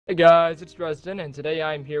Hey guys, it's Dresden, and today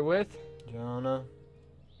I'm here with Jonah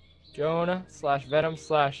slash Venom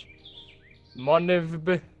slash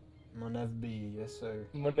Monevb B, yes sir.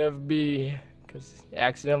 B, because I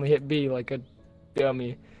accidentally hit B like a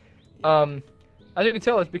dummy. Yeah. As you can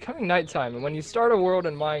tell, it's becoming nighttime, and when you start a world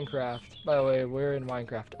in Minecraft, by the way, we're in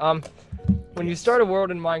Minecraft. When you start a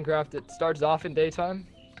world in Minecraft, it starts off in daytime.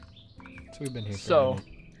 So we've been here for a So minute.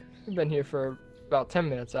 we've been here for about 10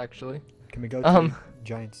 minutes actually. Can we go to the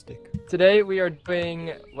giant stick? Today we are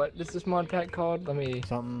doing what is this mod pack called? Let me.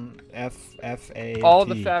 Something F-A-T. All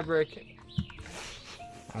the fabric.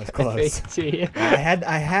 I was close. FAT.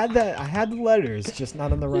 I had the letters, just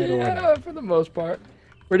not in the right order. Yeah, for the most part.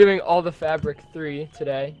 We're doing all the fabric 3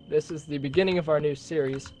 today. This is the beginning of our new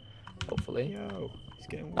series, hopefully. Yo, he's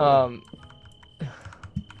getting weird.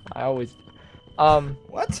 I always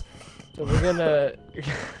What? So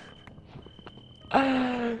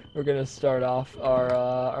we're gonna start off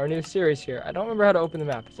our new series here. I don't remember how to open the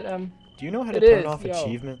map. Is it M? Do you know how to It turn is, off yo.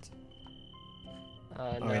 achievements?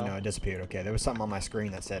 No. Oh wait, no, it disappeared. Okay, there was something on my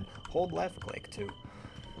screen that said hold left click to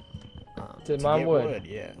mine get would. wood.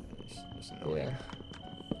 Yeah, it's annoying. Yeah.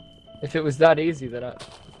 If it was that easy, then I.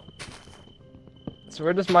 So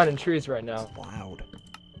we're just mining trees right now. It's loud.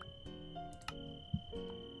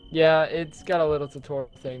 Yeah, it's got a little tutorial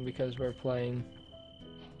thing because we're playing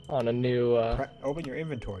on a new. Open your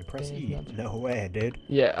inventory. Press thing. E. No way, dude.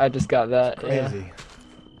 Yeah, I just got that. It's crazy.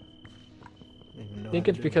 Yeah. I think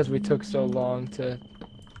it's because we took so long to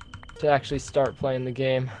actually start playing the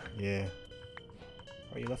game. Yeah.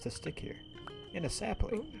 Oh, you left a stick here. And a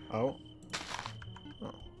sapling. Oh.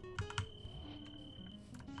 Oh.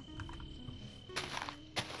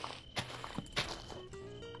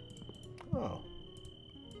 Oh.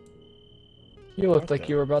 You looked like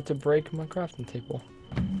you were about to break my crafting table.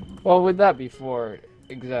 What would that be for,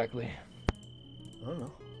 exactly? I don't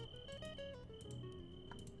know.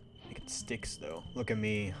 Making sticks, though. Look at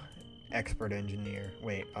me. Expert engineer.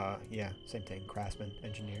 Wait, yeah, same thing. Craftsman,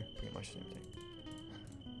 engineer. Pretty much the same thing.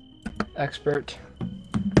 Expert.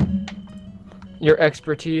 Your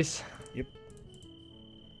expertise. Yep.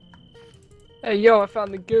 Hey, yo, I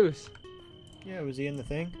found the goose. Yeah, was he in the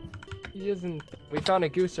thing? He isn't. We found a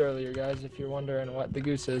goose earlier, guys, if you're wondering what the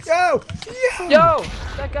goose is. Yo! Yo!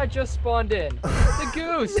 That guy just spawned in. The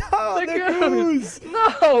goose! No, the goose!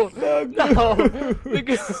 No! The No! The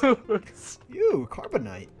goose! goose! Ew,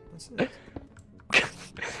 carbonite. What's this?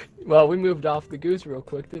 Well, we moved off the goose real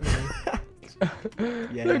quick, didn't we?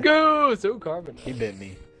 Yeah. The goose! Oh, carbon. He bit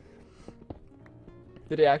me.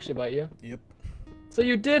 Did he actually bite you? Yep. So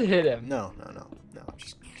you did hit him? No, I'm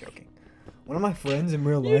just joking. One of my friends in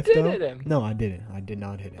real You life, did though. hit him. No, I didn't. I did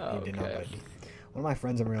not hit him. Oh, He did not okay. bite me. One of my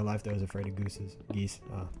friends in real life, though, was afraid of geese.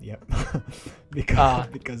 Yep.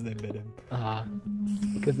 because they bit him.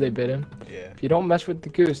 Because they bit him? Yeah. If you don't mess with the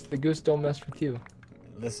goose don't mess with you.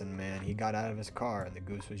 Listen, man, he got out of his car and the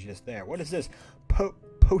goose was just there. What is this?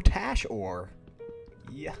 Potash ore.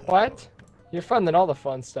 Yeah. What? You're finding all the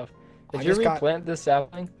fun stuff. Did you replant this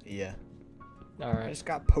sapling? Yeah. I Alright. just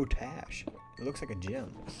got potash. It looks like a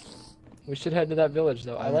gem. We should head to that village,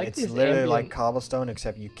 though. I like it's these literally ambient... like cobblestone,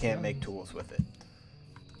 except you can't make tools with it.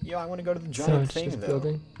 Yo, I want to go to the giant thing, though.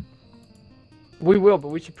 Building. We will, but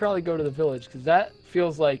we should probably go to the village, because that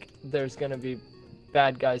feels like there's going to be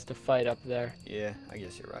bad guys to fight up there. Yeah, I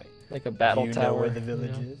guess you're right. Like a battle Do you tower. know where the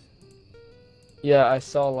village is? Yeah, I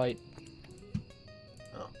saw light.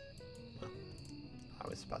 Oh. Well, I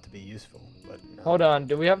was about to be useful, but no. Hold on,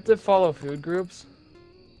 do we have to follow food groups?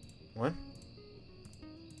 What?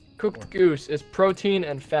 Cooked goose is protein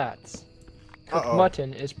and fats. Cooked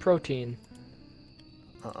mutton is protein.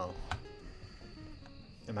 Uh-oh.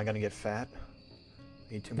 Am I gonna get fat?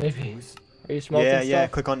 Eat too much Maybe. goose? Are you smelting stuff? Yeah,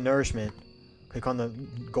 click on nourishment. Click on the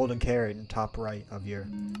golden carrot in top right of your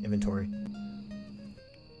inventory.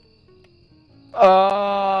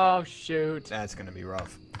 Oh, shoot. That's gonna be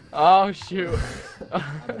rough. Oh, shoot.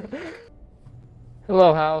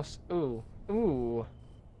 Hello, house. Ooh. Ooh.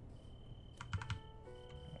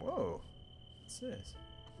 Whoa. What's this?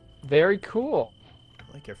 Very cool.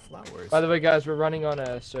 I like your flowers. By the way, guys, we're running on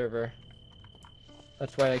a server.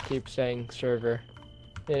 That's why I keep saying server.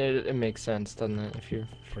 It makes sense, doesn't it? If you're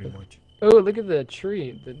Pretty much. Oh, look at the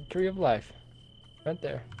tree of life, right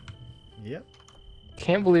there. Yep.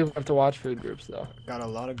 Can't believe we have to watch food groups though. Got a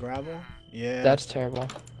lot of gravel. Yeah. That's terrible.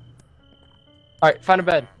 All right, find a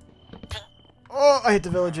bed. Oh, I hit the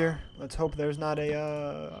villager. Let's hope there's not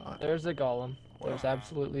a. There's a golem. There's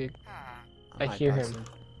absolutely. I Hi, hear him. Paxton.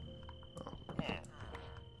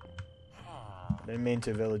 Didn't mean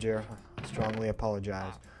to, villager. I strongly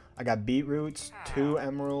apologize. I got beetroots, 2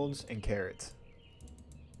 emeralds, and carrots.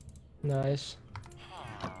 Nice.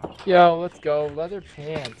 Yo, let's go. Leather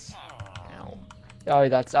pants. Ow. Oh,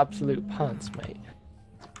 that's absolute punts, mate.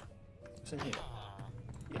 What's in here?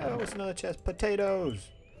 Yo, what's another chest? Potatoes.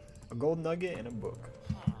 A gold nugget and a book.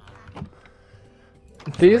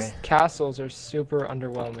 These castles are super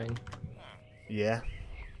underwhelming. Yeah.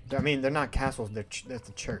 I mean, they're not castles. That's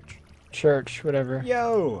a church. Church, whatever.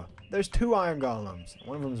 Yo, there's 2 iron golems.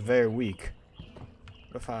 One of them's very weak.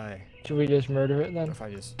 What if I... Should we just murder it then? What if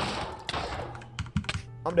I just...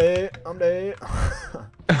 I'm dead. I'm dead.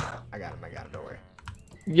 I got him. Don't worry.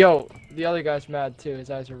 Yo, the other guy's mad too. His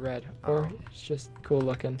eyes are red. Or it's just cool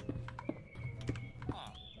looking.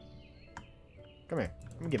 Come here.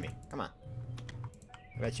 Come get me. Come on.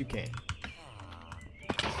 I bet you can.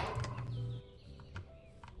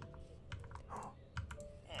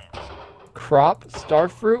 Crop?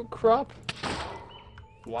 Starfruit crop?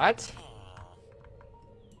 What?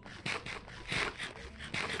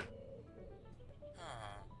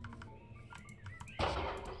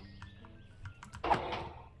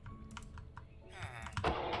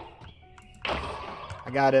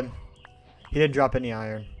 I got him. He didn't drop any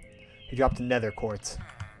iron. He dropped the nether quartz.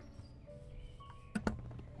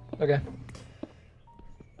 Okay.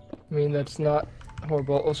 I mean, that's not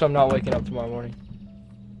horrible. Also, I'm not waking up tomorrow morning.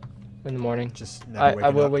 In the morning. Just I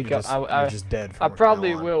never will wake up. wake up. You're just dead I from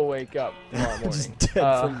probably now on. will wake up tomorrow morning. Just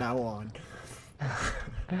dead from now on.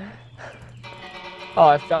 Oh,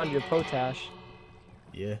 I found your potash.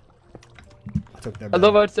 Yeah. I took that. I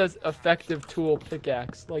love how it says effective tool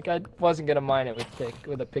pickaxe. Like I wasn't gonna mine it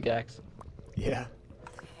with a pickaxe. Yeah.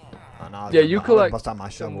 Oh, no, Yeah, you collect bust out my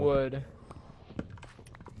some shovel. wood.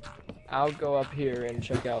 I'll go up here and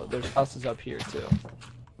check out. There's houses up here too.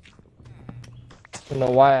 I don't know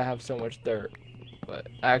why I have so much dirt, but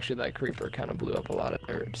actually that creeper kind of blew up a lot of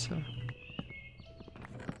dirt. So.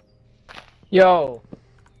 Yo,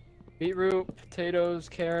 beetroot, potatoes,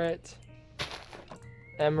 carrot,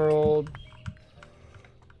 emerald.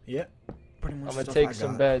 Yeah. Pretty much I'm gonna stuff take I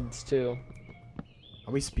some got. beds too.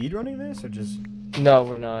 Are we speedrunning this or just? No,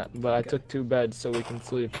 we're not. But I Okay. took 2 beds so we can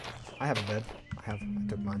sleep. I have a bed. I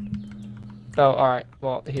took mine. Oh, alright.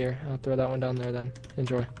 Well, here. I'll throw that one down there then.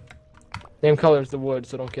 Enjoy. Same color as the wood,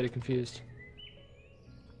 so don't get it confused.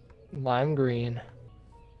 Lime green.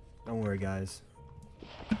 Don't worry, guys.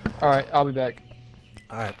 Alright, I'll be back.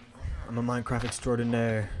 Alright. I'm a Minecraft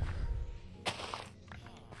extraordinaire.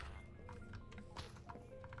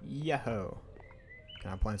 Yahoo.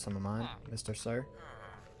 Can I plant some of mine, Mr. Sir?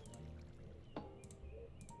 I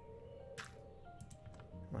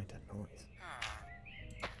like that noise.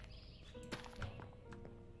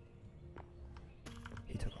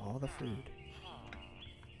 He took all the food.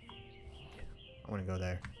 I want to go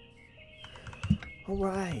there.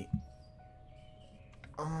 Alright.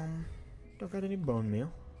 Don't got any bone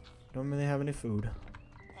meal. Don't really have any food.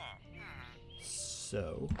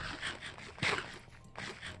 So.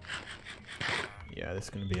 Yeah, this is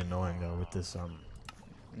gonna be annoying though with this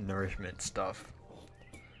nourishment stuff.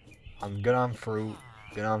 I'm good on fruit.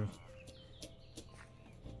 Good on.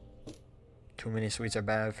 Too many sweets are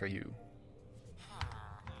bad for you.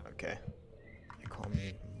 Okay. They call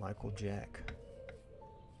me Michael Jack.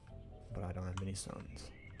 But I don't have any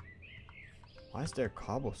sons. Why is there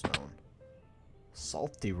cobblestone?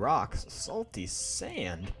 Salty rocks. Salty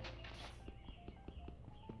sand.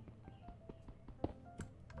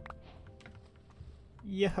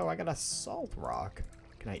 Yo, I got a salt rock.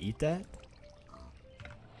 Can I eat that?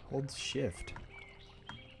 Hold shift.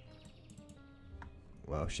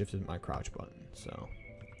 Well, shift is my crouch button, so.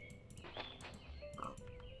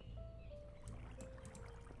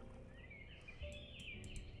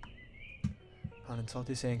 Hot and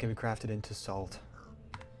salty sand can be crafted into salt.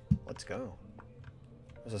 Let's go.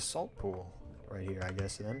 There's a salt pool right here, I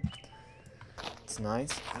guess, then. It's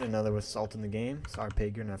nice. I didn't know there was salt in the game. Sorry,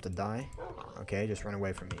 pig, you're gonna have to die. Okay, just run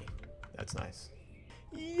away from me. That's nice.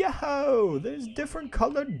 Yo! There's different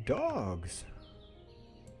colored dogs.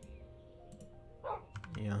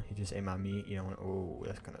 You know, he just ate my meat. You don't want. Oh,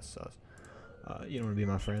 that's kind of sus. You don't want to be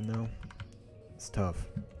my friend though. It's tough.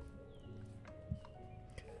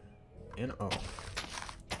 And oh.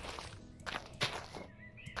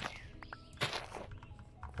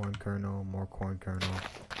 Corn kernel, more corn kernel.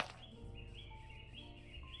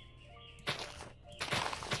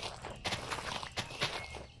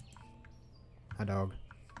 Hi, dog.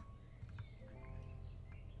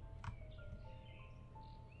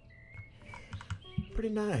 Pretty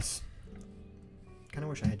nice. Kind of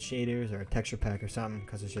wish I had shaders or a texture pack or something,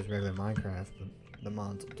 because it's just regular Minecraft, but the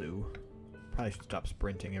mods will do. Probably should stop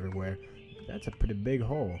sprinting everywhere. That's a pretty big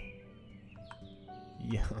hole.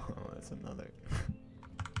 Yo, that's another.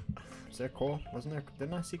 Is there coal? Wasn't there?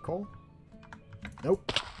 Didn't I see coal?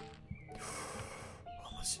 Nope.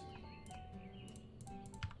 Almost.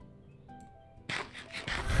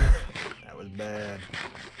 That was bad.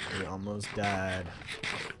 We almost died.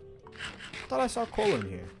 Thought I saw coal in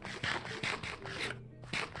here.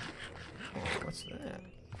 Oh, what's that?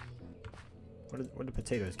 What did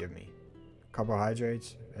potatoes give me?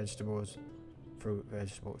 Carbohydrates, vegetables, fruit,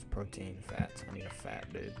 vegetables, protein, fats. I need a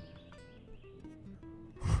fat dude.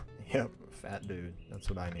 Yep, fat dude. That's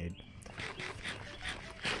what I need.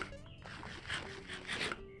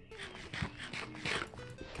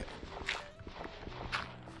 Okay.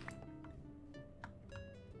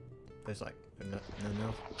 There's like no.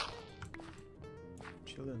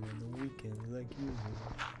 Chilling on the weekends like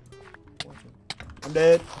usual. I'm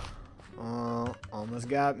dead. Oh, almost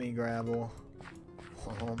got me, gravel.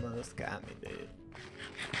 Almost got me, dude.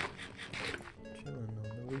 Chilling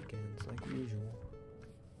on the weekends like usual.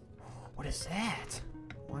 What is that?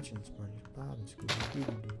 Watching SpongeBob and Scooby-Doo.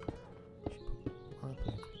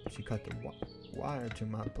 She cut the wire to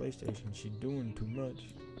my PlayStation. She doing too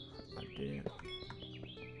much. I did.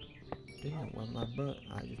 Didn't want my butt.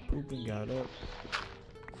 I just pooped and got up.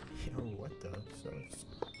 Yo, what the?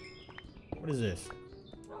 What is this?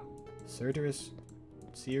 Certus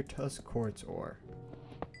quartz ore.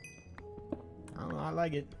 I don't know. I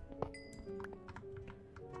like it.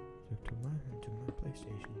 To my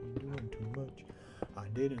PlayStation. You're doing too much. I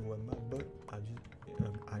didn't want my butt.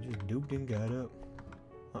 I just duped and got up.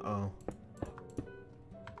 Uh-oh.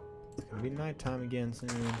 It's gonna be nighttime again soon.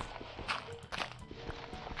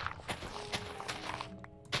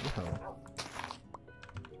 Yo.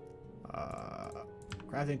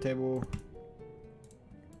 Crafting table.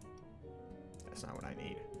 That's not what I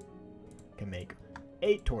need. Can make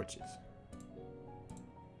 8 torches.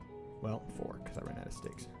 Well, 4, because I ran out of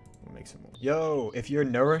sticks. We'll make some more. Yo, if you're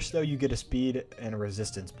nourished, though, you get a speed and a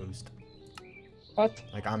resistance boost. What?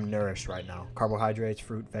 Like, I'm nourished right now. Carbohydrates,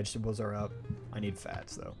 fruit, vegetables are up. I need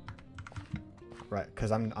fats, though. Right,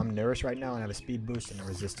 because I'm nourished right now and I have a speed boost and a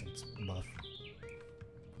resistance buff.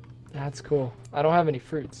 That's cool. I don't have any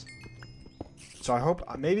fruits. So I hope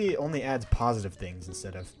maybe it only adds positive things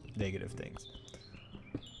instead of negative things.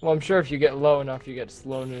 Well, I'm sure if you get low enough, you get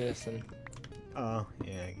slowness and... Oh,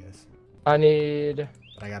 yeah, I guess. I need...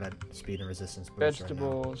 But I got a speed and resistance boost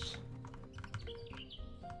vegetables.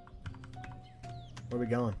 Right now. Where are we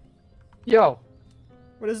going? Yo!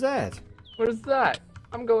 What is that? What is that?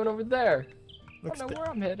 I'm going over there. Looks I don't know where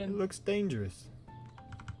I'm heading. It looks dangerous.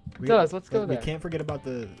 It does. Let's go there. We can't forget about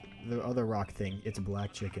the other rock thing. It's a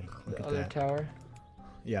black chicken. Look The at other that. tower.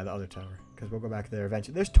 Yeah, the other tower. Because we'll go back there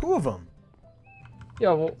eventually. There's 2 of them.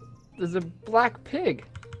 Yo, well, there's a black pig.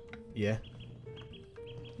 Yeah.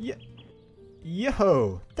 Yeah.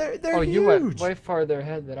 Yo, they're oh, huge. You went way farther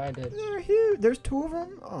ahead than I did. They're huge. There's 2 of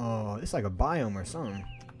them. Oh, it's like a biome or something.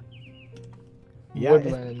 Yeah,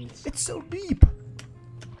 Woodlands. it's so deep.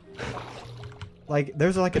 Like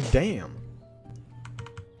there's like a dam.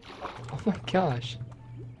 Oh my gosh.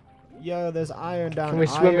 Yo, there's iron down. Can we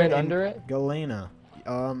swim in and under it? Galena. I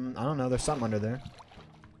don't know. There's something under there.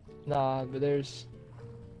 Nah, but there's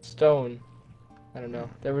stone. I don't know.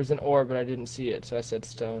 There was an ore, but I didn't see it, so I said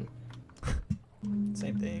stone.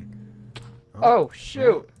 Same thing. Oh,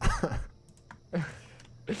 shoot! I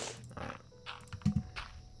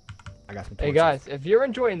got some torches. Hey guys, if you're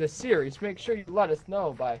enjoying this series, make sure you let us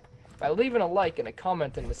know by leaving a like and a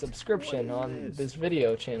comment and a subscription on this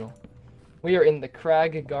video channel. We are in the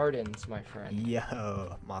Crag Gardens, my friend.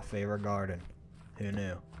 Yo, my favorite garden. Who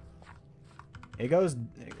knew? It goes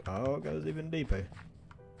even deeper.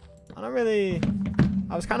 I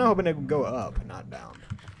was kind of hoping it would go up, not down.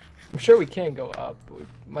 I'm sure we can go up, but we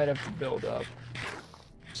might have to build up.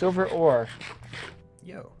 Silver ore.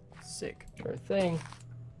 Yo, sick. Sure thing.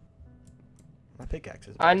 My pickaxe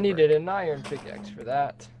is. I needed an iron pickaxe for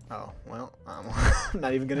that. Oh, well, I'm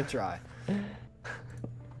not even gonna try.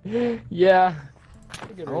 Yeah.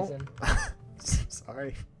 A good reason.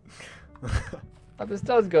 Sorry. But this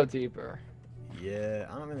does go deeper. Yeah,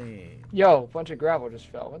 I don't really. Yo, a bunch of gravel just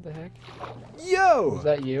fell. What the heck? Yo! Was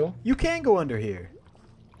that you? You can go under here.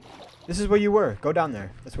 This is where you were. Go down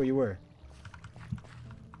there. That's where you were.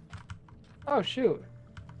 Oh, shoot.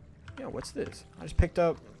 Yeah, what's this? I just picked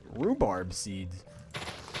up rhubarb seeds.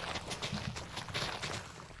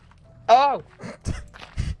 Oh!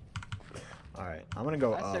 Alright, I'm gonna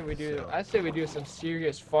go up. I say we do some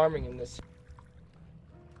serious farming in this.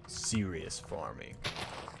 Serious farming.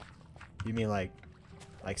 You mean like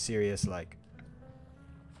serious, like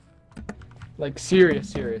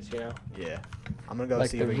serious, you know? Yeah. I'm gonna go like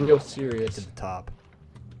see the if we can real get serious. to the top.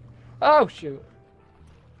 Oh, shoot.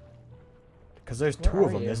 Because there's Where two are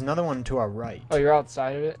of them. you? There's another one to our right. Oh, you're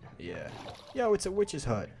outside of it? Yeah. Yo, it's a witch's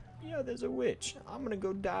hut. Yeah, there's a witch. I'm gonna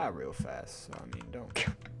go die real fast. So, I mean, don't.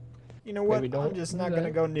 You know what? Maybe don't I'm just do not that.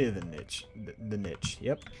 gonna go near the niche. The niche.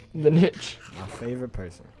 Yep. The niche. My favorite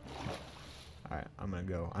person. Alright, I'm gonna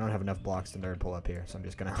go. I don't have enough blocks to nerd pull up here, so I'm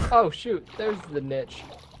just gonna. Oh, shoot. There's the niche.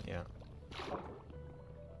 Yeah.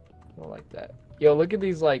 I like that. Yo, look at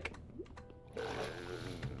these, like,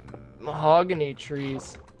 mahogany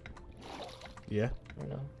trees. Yeah. I don't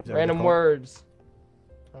know. Is that what they're Random called? words.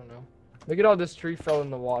 I don't know. Look at all this tree fell in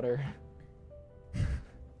the water.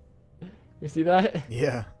 You see that?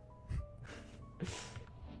 Yeah.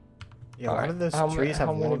 Yeah, a lot of those trees have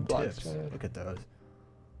long tips. Look at those.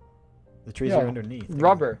 The trees are underneath.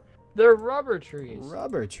 Rubber. They're rubber trees.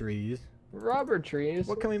 Rubber trees? Rubber trees.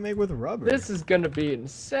 What can we make with rubber? This is gonna be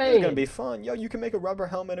insane. It's gonna be fun. Yo, you can make a rubber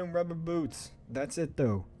helmet and rubber boots. That's it,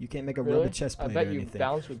 though. You can't make a rubber chest plate or anything. I bet you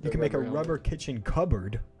bounce with the You can make a rubber rubber kitchen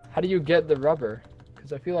cupboard. How do you get the rubber?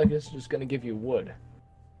 Because I feel like this is just gonna give you wood.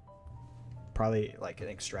 Probably like an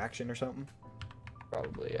extraction or something.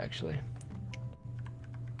 Probably, actually.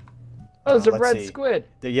 Oh, there's a let's red see. squid.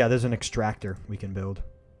 Yeah, there's an extractor we can build.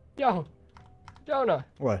 Yo, Jonah,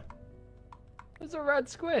 What? there's a red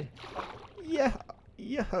squid. Yeah.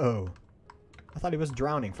 Yo. I thought he was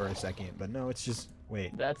drowning for a second, but no, it's just...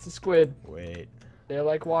 Wait. That's the squid. Wait. They're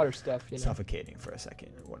like water stuff, you know. Suffocating for a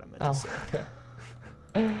second, what I meant to say.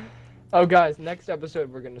 Oh. Oh, guys, next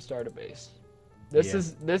episode we're gonna start a base. This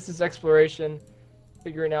is exploration,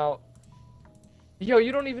 figuring out. Yo,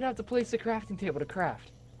 you don't even have to place the crafting table to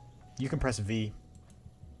craft. You can press V.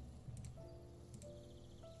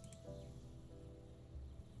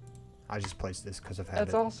 I just placed this because of habit.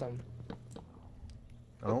 That's awesome.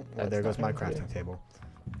 Oh, well, That's there goes my not gonna do. crafting table.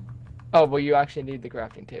 Oh, well, you actually need the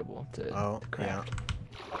crafting table to Oh, craft.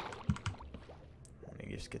 yeah. Let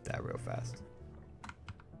me just get that real fast.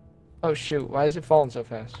 Oh, shoot. Why is it falling so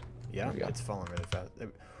fast? Yeah, There we go. it's falling really fast.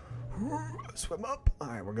 Swim up.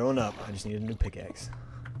 Alright, we're going up. I just need a new pickaxe.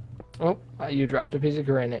 Oh, you dropped a piece of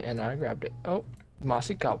granite and I grabbed it. Oh,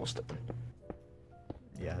 mossy cobblestone.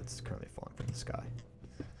 Yeah, it's currently falling from the sky.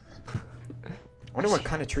 I wonder what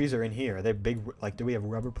kind of trees are in here. Are they big? Like, do we have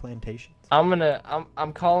rubber plantations?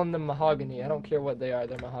 I'm calling them mahogany. I don't care what they are.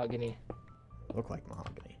 They're mahogany. Look like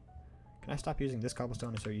mahogany. Can I stop using this cobblestone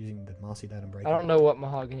and start using the mossy that I'm breaking? I don't know what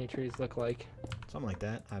mahogany trees look like. Something like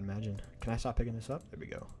that, I'd imagine. Can I stop picking this up? There we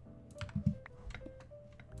go.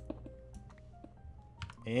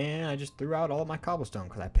 And I just threw out all of my cobblestone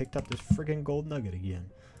because I picked up this freaking gold nugget again.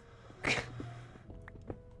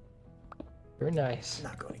 Very nice.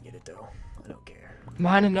 Not going to get it though. I don't care.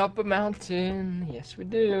 Mining up a mountain. Yes, we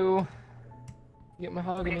do. Get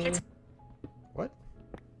mahogany. What?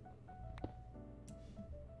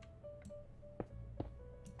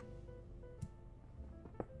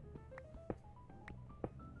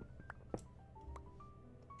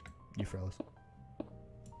 You froze.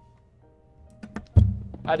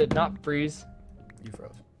 I did not freeze. You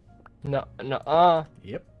froze. No,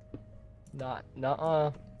 Yep.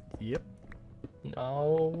 Nuh-uh. Yep.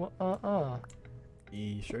 No,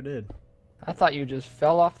 You sure did. I thought you just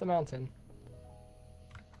fell off the mountain.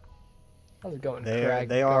 How's it going, Crag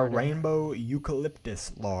They are Garden? rainbow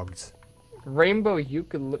eucalyptus logs. Rainbow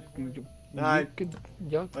eucalyptus. Nah,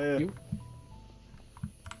 You.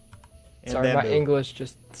 And Sorry, my bamboo. English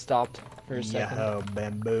just stopped for a second. Yo,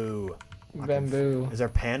 bamboo. Bamboo. Is there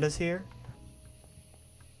pandas here?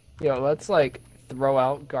 Yo, let's like throw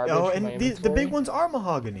out garbage. Oh, from my and the inventory. big ones are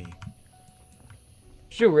mahogany.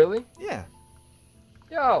 Shoot, really? Yeah.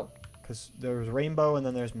 Yo. Because there's rainbow and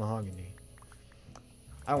then there's mahogany.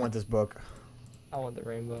 I don't want this book. I want the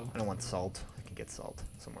rainbow. I don't want salt. I can get salt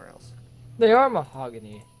somewhere else. They are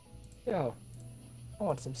mahogany. Yo. I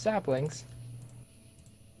want some saplings.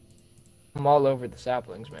 I'm all over the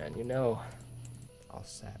saplings, man. You know. I'll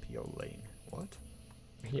sap your lane. What?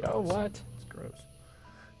 Yo, Gross. what? It's gross.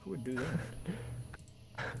 Who would do that?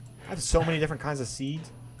 I have so many different kinds of seeds.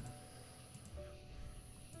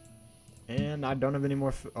 And I don't have any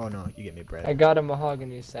more. Oh no, you get me bread. I got a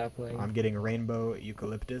mahogany sapling. I'm getting a rainbow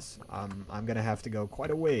eucalyptus. I'm gonna have to go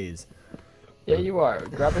quite a ways. Yeah, you are.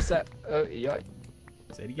 Grab a sap. Yeah.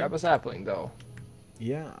 Say it again. Grab a sapling, though.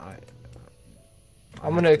 Yeah,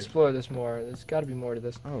 I'm gonna explore this more. There's got to be more to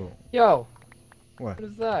this. Oh, Yo. what? What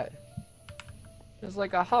is that? There's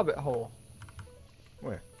like a hobbit hole.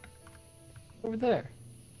 Where? Over there.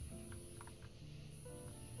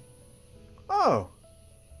 Oh.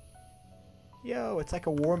 Yo, it's like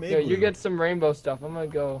a warm Yo, igloo. you get some rainbow stuff. I'm gonna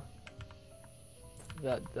go.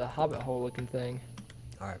 The hobbit hole looking thing.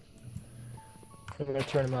 All right. I'm gonna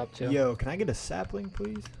turn them up too. Yo, can I get a sapling,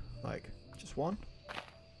 please? Like, Just one?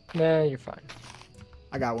 Nah, you're fine.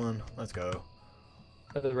 I got one. Let's go.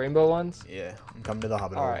 Are the rainbow ones? Yeah, I'm coming to the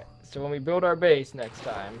hobbit hole. Alright, so when we build our base next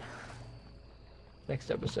time, next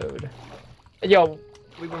episode. Yo,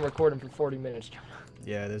 we've been recording for 40 minutes, Jonah.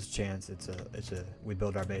 Yeah, there's a chance we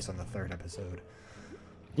build our base on the 3rd episode.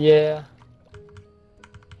 Yeah.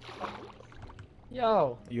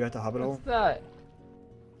 Yo. You at the hobbit hole? What's that?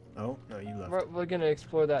 Oh, no, you left. We're gonna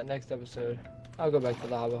explore that next episode. I'll go back to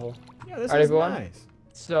the hobbit hole. Yeah, this Alright, is everyone. nice.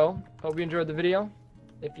 So, hope you enjoyed the video.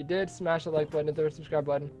 If you did, smash the like button and the subscribe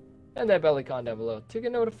button. And that bell icon down below to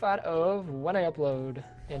get notified of when I upload.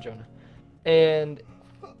 And Jonah. And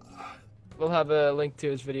we'll have a link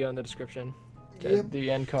to his video in the description. Yep.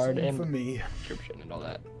 The end card Same and for me. description and all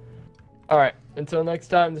that. Alright, until next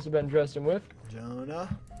time, this has been Dresden with Jonah.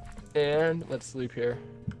 And let's sleep here.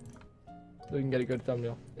 So we can get a good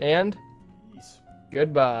thumbnail. And Peace.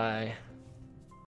 goodbye.